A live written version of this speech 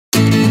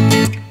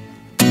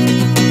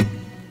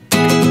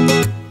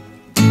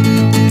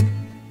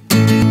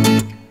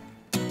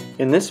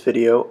In this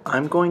video,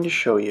 I'm going to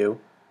show you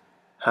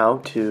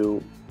how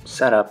to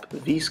set up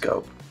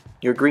Veescope,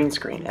 your green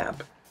screen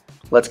app.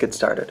 Let's get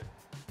started.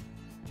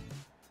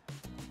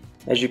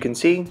 As you can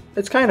see,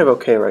 it's kind of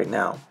okay right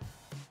now.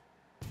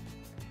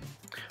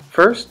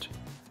 First,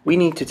 we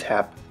need to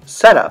tap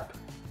Setup.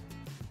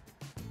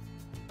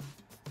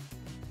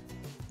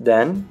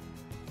 Then,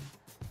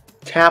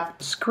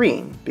 tap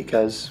Screen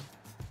because,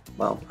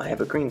 well, I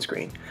have a green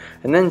screen.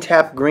 And then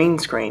tap Green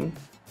Screen.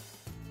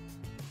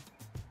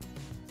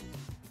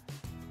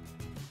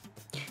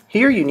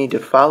 Here you need to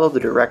follow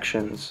the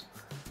directions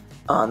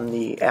on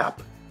the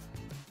app.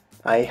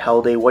 I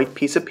held a white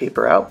piece of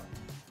paper out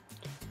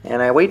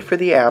and I wait for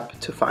the app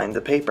to find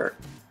the paper.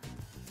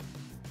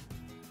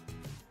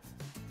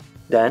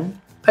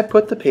 Then I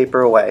put the paper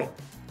away,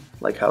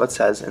 like how it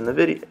says in the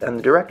video and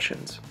the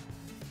directions.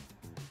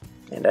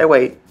 And I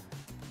wait.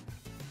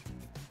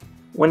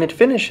 When it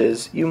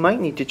finishes, you might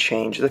need to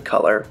change the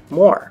color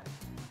more.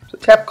 So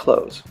tap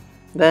Close.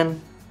 Then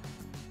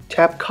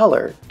tap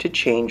Color to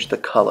change the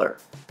color.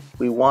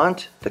 We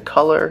want the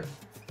color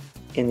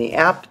in the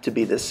app to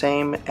be the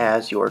same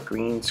as your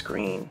green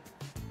screen.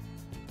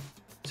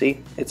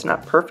 See, it's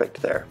not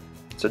perfect there.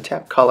 So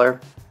tap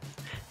Color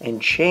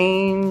and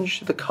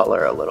change the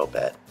color a little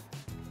bit.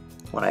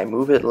 When I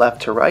move it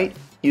left to right,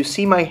 you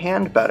see my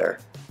hand better.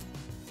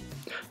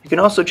 You can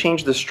also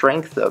change the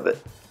strength of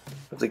it,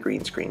 of the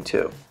green screen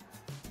too.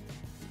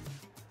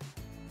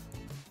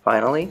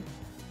 Finally,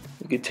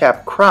 you can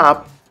tap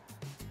Crop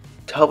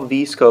to help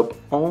Veescope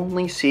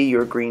only see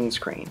your green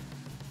screen.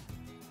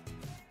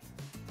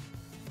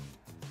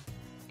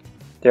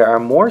 There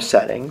are more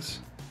settings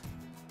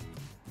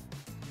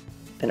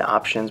and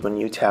options when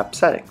you tap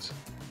Settings.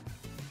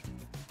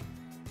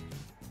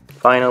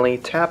 Finally,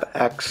 tap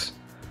X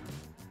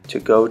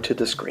to go to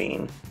the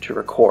screen to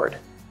record.